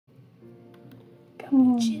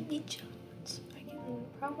Jimmy John's. I can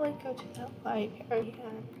probably go to that library.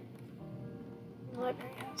 The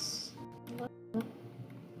library has.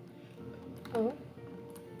 Oh.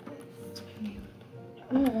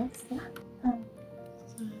 Oh, what's that? Oh.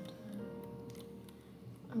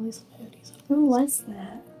 At least hoodies. Who was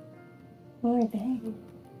that? Who were they?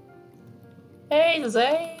 Hey,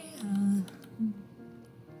 Zay.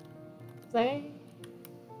 Zay.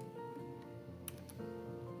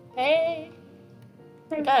 Hey.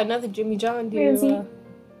 I got another Jimmy John. Do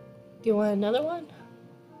you want another one?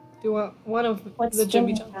 Do you want one of the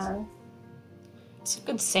Jimmy Johns? It's a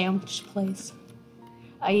good sandwich place.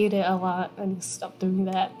 I eat it a lot. I need to stop doing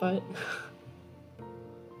that, but...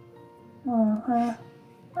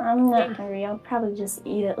 I'm not hungry. I'll probably just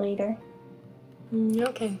eat it later.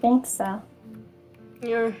 Okay. Thanks, so.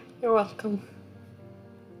 You're welcome.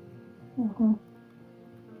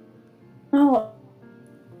 Oh,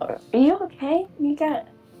 are you okay? You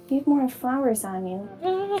have more flowers on you.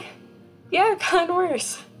 Yeah, kind of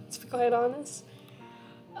worse, to be quite honest.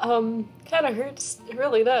 Kind of hurts. It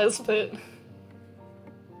really does, but...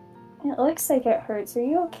 It looks like it hurts. Are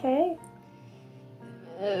you okay?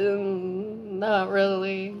 Not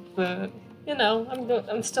really, but, you know,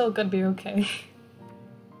 I'm still gonna be okay.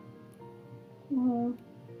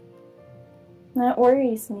 That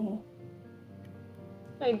worries me.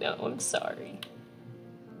 I know, I'm sorry.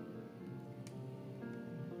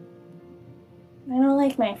 I don't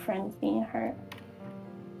like my friends being hurt.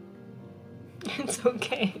 It's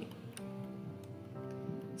okay.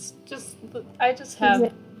 It's just, I just have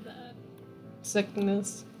that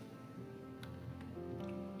sickness.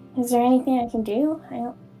 Is there anything I can do?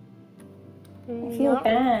 I feel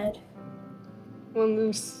bad. Well,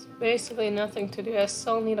 there's basically nothing to do. I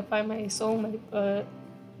still need to find my soulmate, but...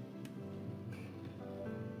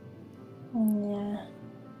 Yeah.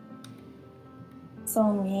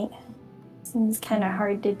 Soulmate. Seems kind of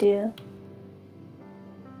hard to do.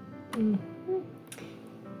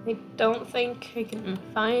 I don't think I can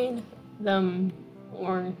find them,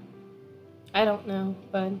 or... I don't know,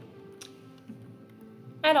 but...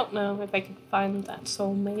 I don't know if I can find that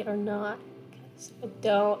soulmate or not. Because I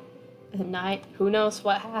don't... And who knows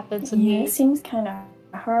what happens to me. It seems kind of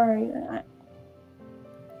hard.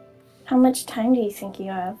 How much time do you think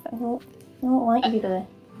you have? I don't want you to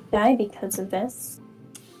die because of this.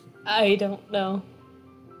 I don't know.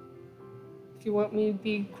 If you want me to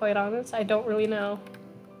be quite honest, I don't really know.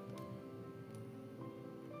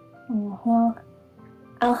 Well,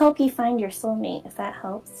 I'll help you find your soulmate if that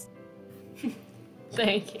helps.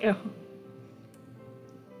 Thank you.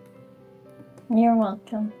 You're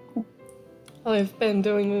welcome. All I've been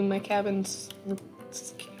doing in my cabin's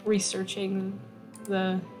researching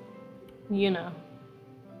the, you know.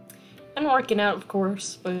 And working out, of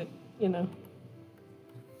course, but, you know.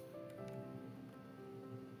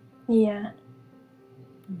 Yeah.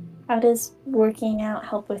 How does working out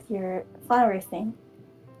help with your flower thing?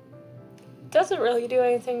 Doesn't really do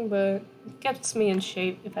anything, but it gets me in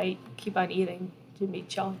shape if I keep on eating Jimmy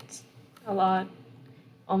John's a lot,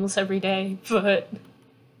 almost every day, but...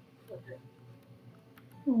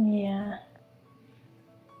 Yeah.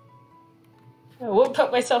 I will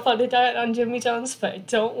put myself on a diet on Jimmy John's, but I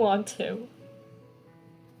don't want to.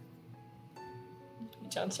 Jimmy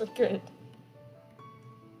John's are good.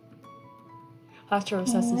 Hotaro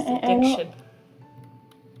says it's addiction.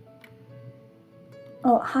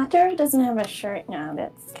 Oh, Hotaro doesn't have a shirt now.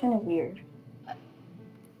 That's kind of weird.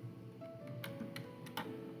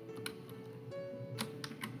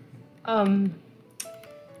 I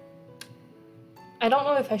don't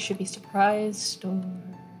know if I should be surprised or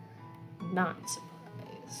not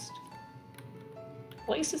surprised. At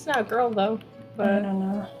least it's not a girl, though. But I don't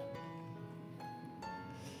know.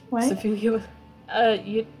 What? So you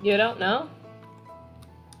don't know?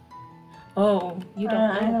 Oh, you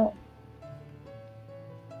don't know?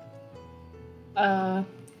 I don't.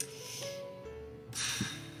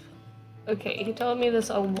 Okay, he told me this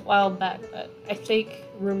a while back, but I think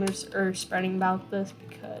rumors are spreading about this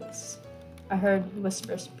because I heard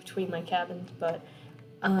whispers between my cabins, but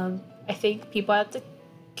I think people at the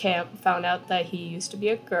camp found out that he used to be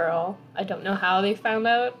a girl. I don't know how they found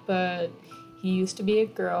out, but he used to be a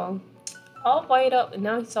girl. All white up, and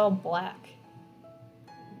now he's all black.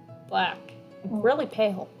 Black. Really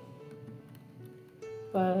pale.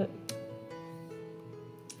 But...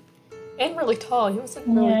 And really tall. He wasn't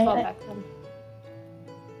really tall back then.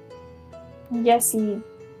 I guess he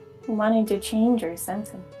wanted to change or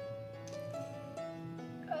something.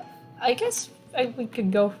 I guess we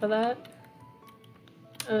could go for that.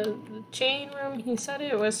 The chain room, he said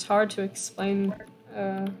it was hard to explain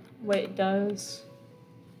what it does.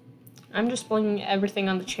 I'm just blaming everything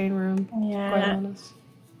on the chain room, Yeah. quite honest.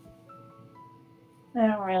 I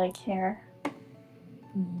don't really care.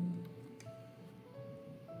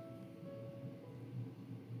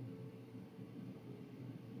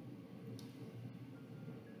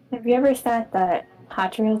 Have you ever thought that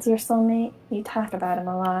Hotaro's your soulmate? You talk about him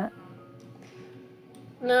a lot.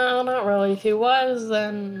 No, not really. If he was,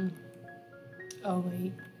 then... Oh,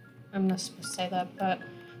 wait. I'm not supposed to say that, but...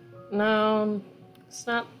 No, it's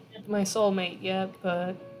not my soulmate yet,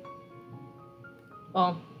 but...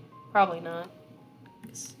 Well, probably not.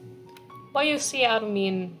 What you see out of me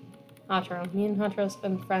and Hotaro's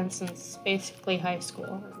been friends since basically high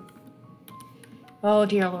school. Oh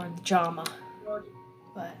dear lord, the drama.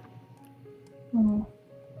 But...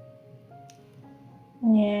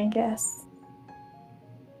 Yeah, I guess.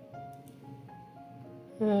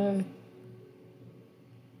 I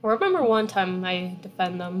remember one time I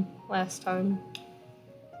defended them last time.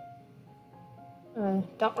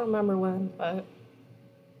 Don't remember when, but...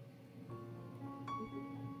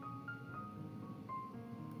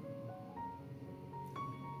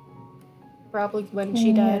 Probably when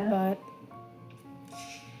she died, but...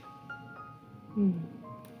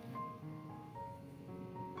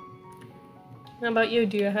 How about you?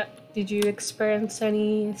 Did you experience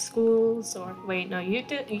any schools or wait? No, you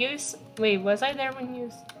did. Wait, was I there when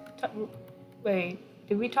you? Wait,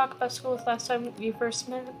 did we talk about schools last time you first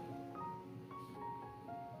met?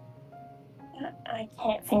 I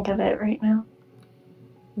can't think of it right now.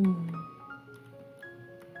 I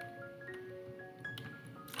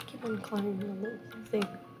keep on climbing on the thing.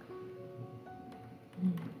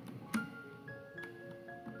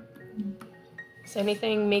 Is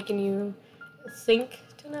anything making you think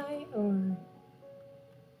tonight, or?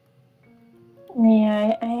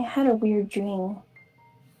 Yeah, I had a weird dream.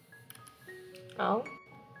 Oh.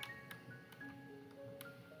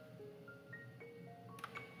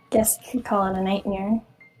 Guess you could call it a nightmare.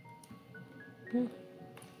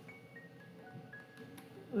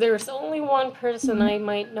 There's only one person I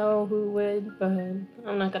might know who would, but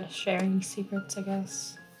I'm not gonna share any secrets, I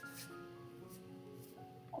guess.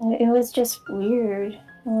 It was just weird. It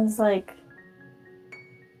was like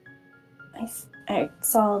I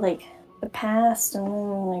saw like the past and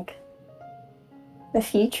then like the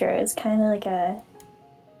future. It's kind of like a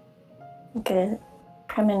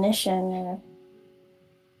premonition or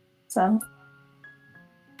something.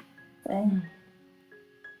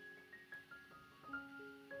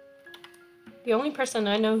 The only person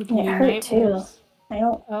I know who can It do hurt too. nightmares. I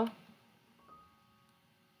don't. Oh.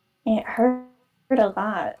 It hurt a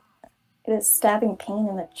lot. It was stabbing pain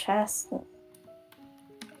in the chest.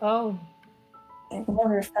 Oh. I've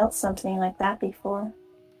never felt something like that before.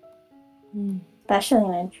 Especially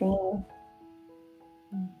in a dream.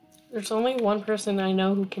 There's only one person I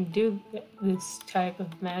know who can do this type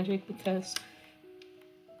of magic because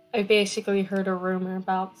I basically heard a rumor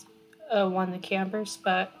about one of the campers,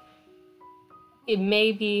 but it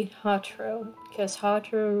may be Hotaro because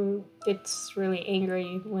Hotaro gets really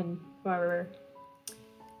angry when whoever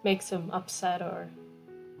makes him upset or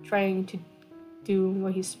trying to do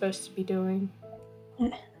what he's supposed to be doing.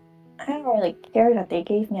 I don't really care that they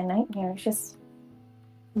gave me a nightmare. It's just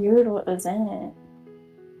weird what was in it.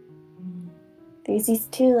 There's these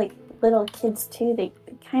two like little kids too. They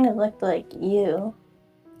kind of looked like you,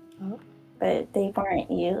 but they weren't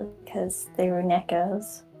you because they were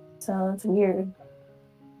Nekos. So it's weird.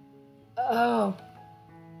 Oh.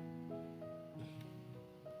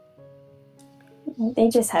 They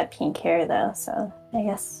just had pink hair though, so I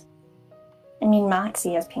guess. I mean,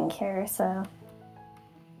 Moxie has pink hair, so.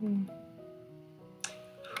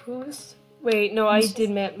 Who's? Wait, no, I did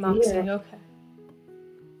meet Moxie. Weird. Okay.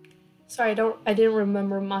 Sorry, I didn't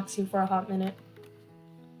remember Moxie for a hot minute.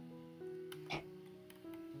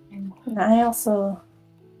 And I also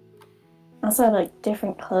had like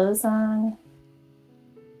different clothes on.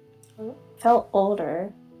 Felt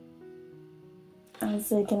older. I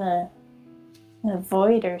was like in a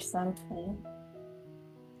void or something.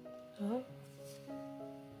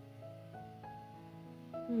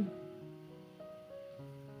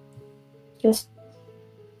 Just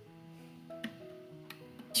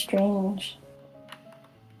strange.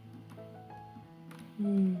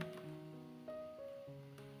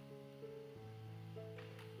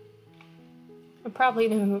 I probably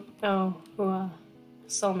know who a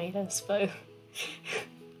soulmate is, but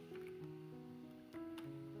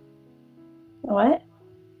What?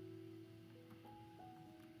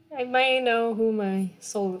 I might know who my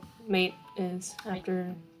soulmate is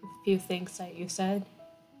after a few things that you said.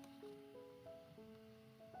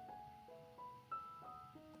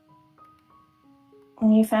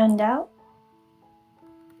 And you found out?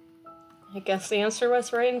 I guess the answer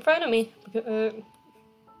was right in front of me.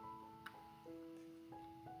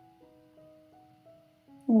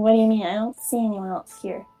 What do you mean? I don't see anyone else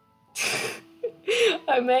here.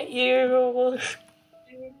 I met you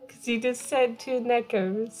because you just said two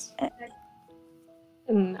Nekos.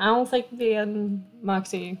 And I don't think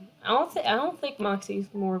Moxie. I don't think Moxie's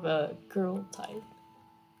more of a girl type.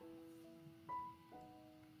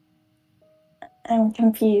 I'm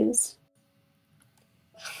confused.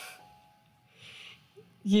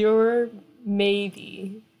 You're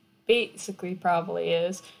maybe, basically probably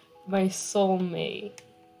is, my soulmate.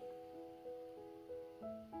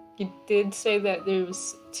 You did say that there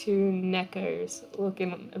was two Neckers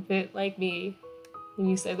looking a bit like me, and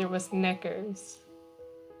you said there was Neckers.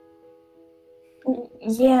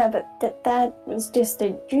 Yeah, but that was just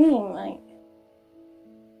a dream, like.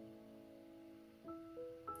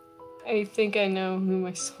 I think I know who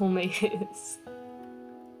my soulmate is.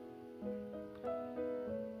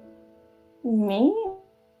 Me?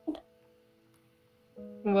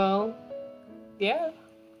 Well, yeah.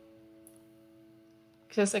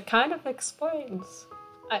 Because it kind of explains.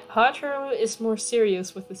 Hotaro is more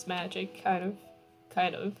serious with his magic, kind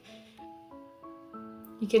of.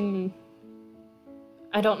 He can...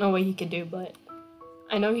 I don't know what he can do, but...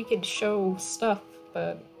 I know he can show stuff,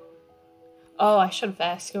 but... Oh, I should have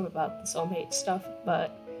asked him about the soulmate stuff,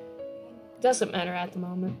 but... It doesn't matter at the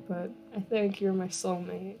moment, but I think you're my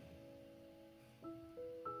soulmate.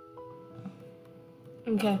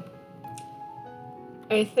 Okay.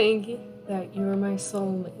 I think that you're my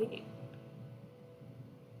soulmate.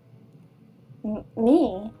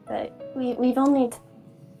 Me? But we've only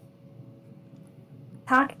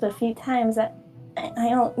talked a few times. I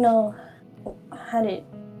don't know how to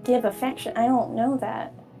give affection. I don't know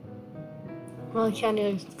that. Well, it kind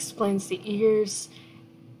of explains the ears.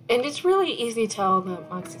 And it's really easy to tell that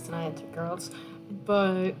Moxie's and I are two girls,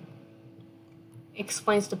 but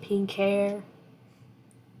explains the pink hair.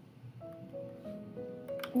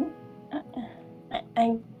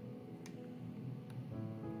 I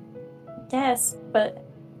guess, but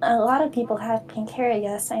a lot of people have pink hair.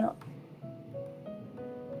 Yes, I don't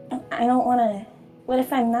want to. What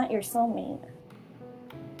if I'm not your soulmate?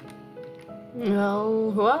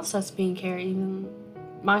 No, who else has pink hair? Even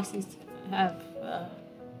Moxie's have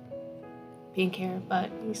pink hair, but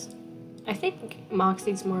I think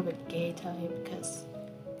Moxie's more of a gay type because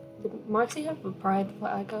did Moxie have a pride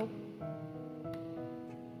flag up?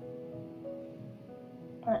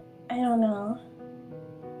 I don't know.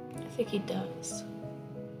 I think he does.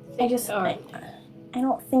 I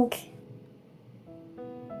don't think.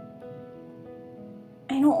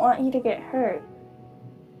 I don't want you to get hurt.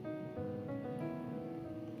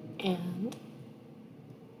 And?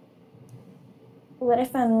 What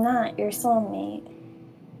if I'm not your soulmate?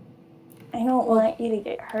 I don't want you to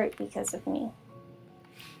get hurt because of me.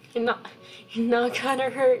 You're not gonna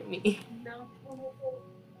hurt me. No.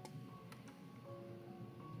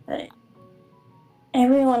 But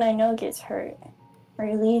everyone I know gets hurt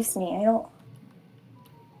or leaves me. I don't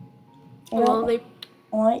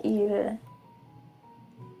want you to.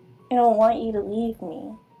 I don't want you to leave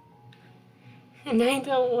me. And I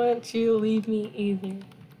don't want you to leave me either.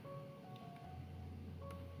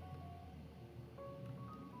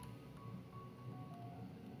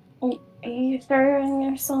 Are you sure I'm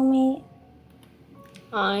your soulmate?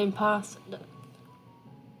 I'm positive.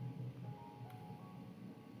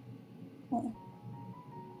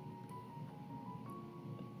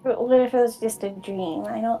 But what if it was just a dream?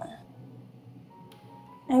 I don't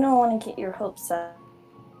want to get your hopes up.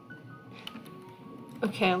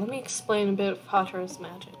 Okay, let me explain a bit of Hotaro's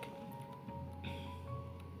magic.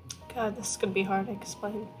 God, this is gonna be hard to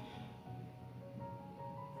explain.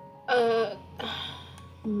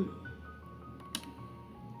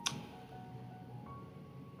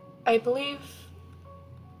 I believe...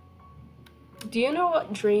 Do you know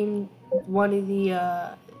what dream one of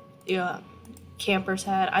the campers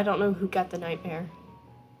had? I don't know who got the nightmare.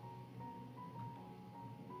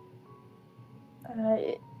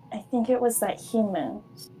 I think it was that human.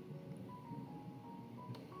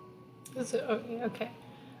 Is it okay?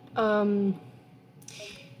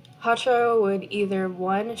 Hotaro would either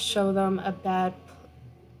one show them a bad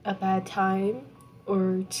time,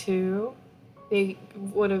 or two, they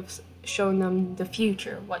would have shown them the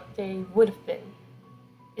future, what they would have been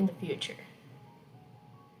in the future.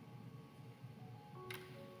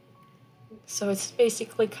 So it's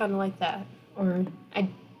basically kind of like that, or I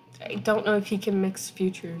don't know if he can mix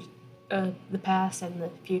futures, the past and the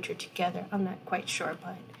future together. I'm not quite sure,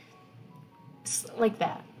 but it's like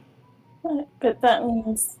that. But that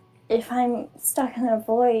means if I'm stuck in a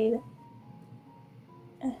void,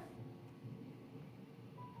 I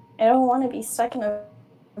don't want to be stuck in a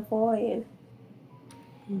void.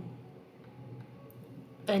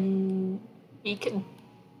 Then you can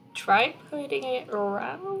try putting it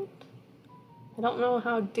around. I don't know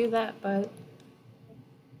how to do that, but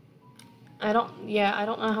I don't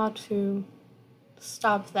know how to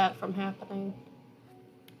stop that from happening.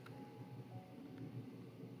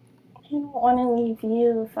 I don't want to leave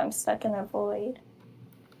you if I'm stuck in a void.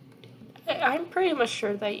 I'm pretty much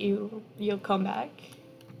sure that you'll come back.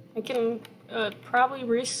 I can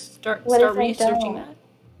probably start researching that.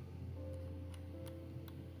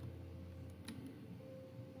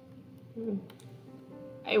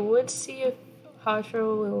 I would see if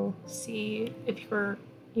Hotaro will see if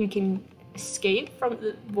you can escape from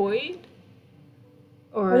the void.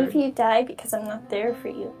 Or what if you die because I'm not there for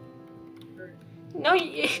you? No,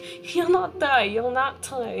 you'll not die. You'll not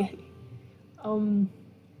die.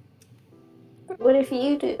 What if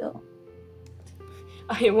you do?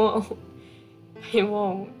 I won't. I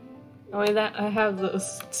won't. Only that I have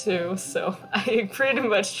those too, so I'm pretty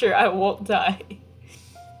much sure I won't die.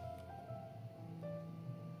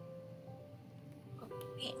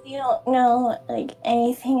 We don't know like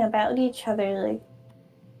anything about each other. Like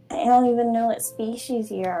I don't even know what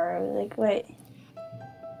species you are. Like what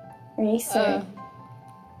race are.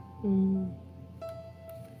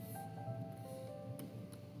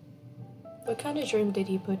 What kind of dream did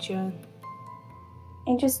he put you in?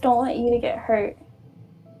 I just don't want you to get hurt.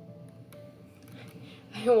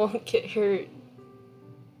 I won't get hurt.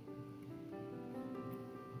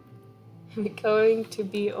 I'm going to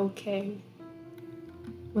be okay.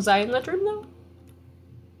 Was I in the dream though?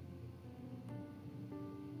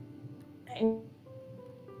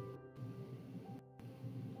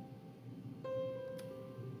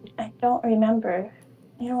 I don't remember.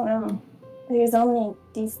 I don't know. There's only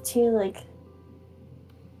these two, like,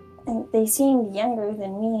 and they seemed younger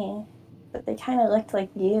than me, but they kind of looked like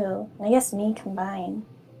you. And I guess me combined.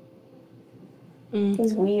 It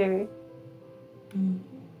was weird.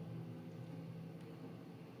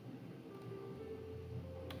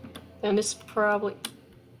 Then it's probably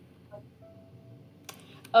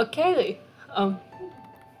okay.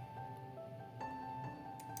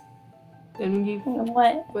 Then you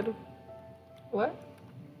What? What?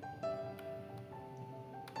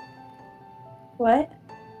 What?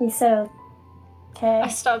 You said okay. I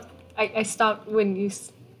stopped when you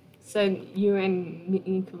said you and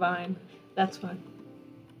me combined. That's fine.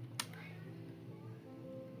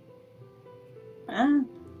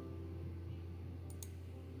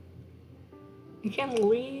 You can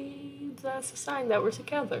leave. That's a sign that we're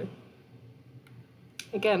together.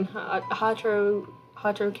 Again, Hotaro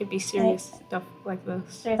can be serious stuff like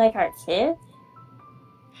this. They're like our kids?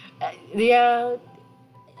 Yeah,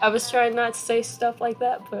 I was trying not to say stuff like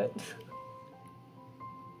that, but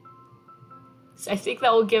I think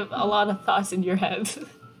that will give a lot of thoughts in your head.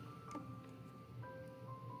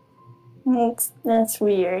 That's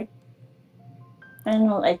weird. I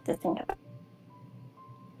don't like to think about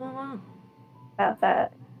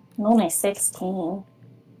that. I'm only 16.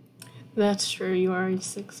 That's true, you are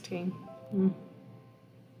 16.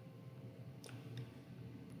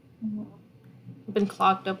 I've been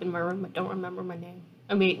clocked up in my room, I don't remember my name.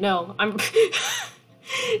 I mean, no, I'm...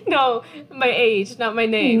 No, my age, not my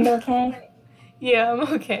name. You okay? Yeah, I'm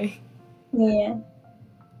okay. Yeah.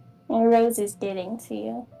 And Rose is getting to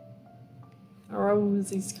you.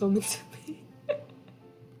 Rose is coming to me.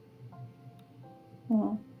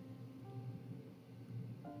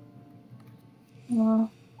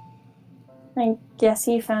 Well, I guess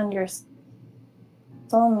you found your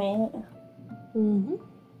soulmate.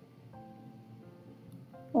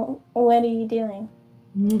 What are you doing?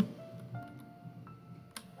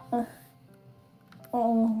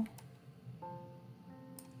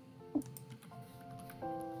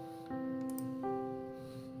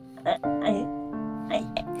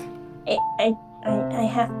 I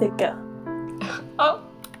have to go. Oh,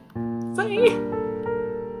 sorry.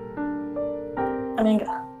 I'm gonna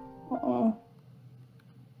go.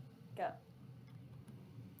 Go.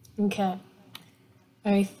 Okay.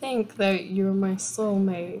 I think that you're my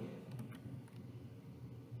soulmate.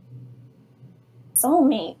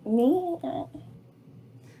 Soulmate? Me?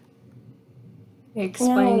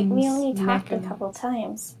 Explains. No, we only talked a couple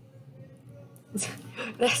times.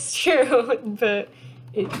 That's true, but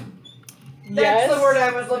That's the word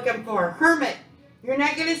I was looking for. Hermit. You're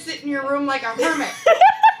not gonna sit in your room like a hermit.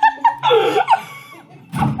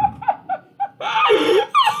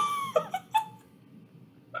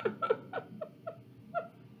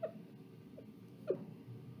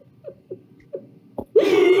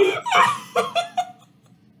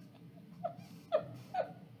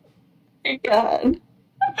 my god.